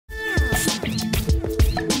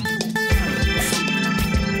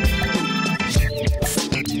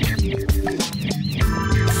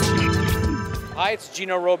It's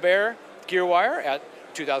Gino Robair, GearWire at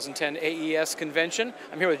 2010 AES convention.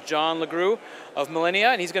 I'm here with John La Grou of Millennia,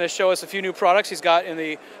 and he's going to show us a few new products he's got in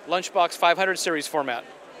the Lunchbox 500 series format.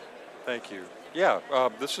 Thank you. Yeah,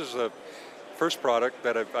 this is the first product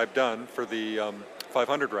that I've done for the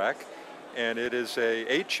 500 rack, and it is a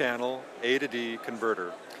 8-channel A to D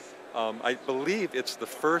converter. I believe it's the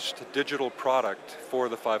first digital product for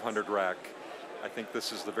the 500 rack. I think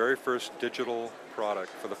this is the very first digital product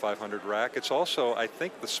for the 500 rack. It's also, I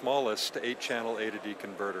think, the smallest 8-channel A to D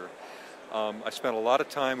converter. I spent a lot of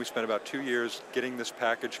time, we spent about 2 years getting this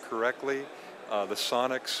package correctly. The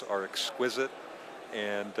sonics are exquisite,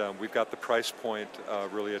 and we've got the price point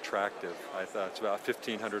really attractive. I thought it's about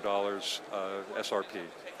 $1,500 SRP.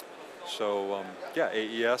 So yeah,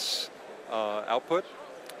 AES output,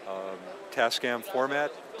 Tascam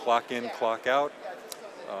format, clock in, clock out,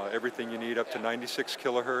 everything you need up to 96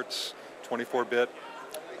 kilohertz, 24-bit,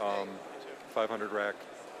 500 rack,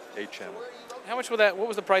 8-channel. How much was that? What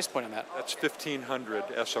was the price point on that? That's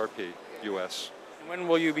 $1,500 SRP US. And when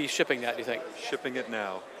will you be shipping that, do you think? Shipping it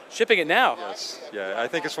now. Shipping it now? Yes. Yeah, I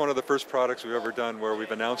think it's one of the first products we've ever done where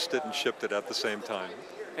we've announced it and shipped it at the same time.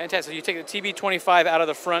 Fantastic. You take the TB25 out of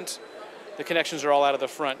the front. The connections are all out of the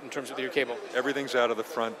front in terms of your cable. Everything's out of the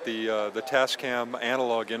front. The Tascam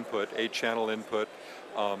analog input, 8-channel input,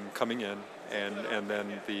 coming in, and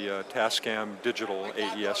then the Tascam digital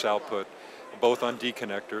AES output, both on D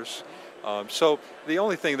connectors. So the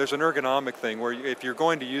only thing, there's an ergonomic thing where if you're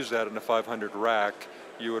going to use that in a 500 rack,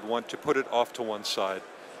 you would want to put it off to one side,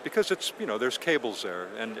 because it's, you know, there's cables there,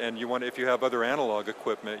 and you want, if you have other analog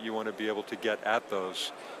equipment, you want to be able to get at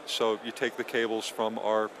those. So you take the cables from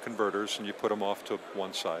our converters and you put them off to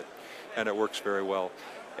one side, and it works very well.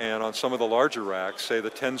 And on some of the larger racks, say the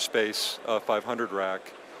 10-space 500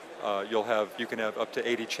 rack, you can have up to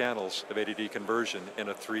 80 channels of ADD conversion in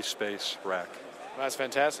a 3-space rack. Well, that's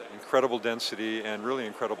fantastic. Incredible density and really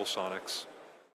incredible sonics.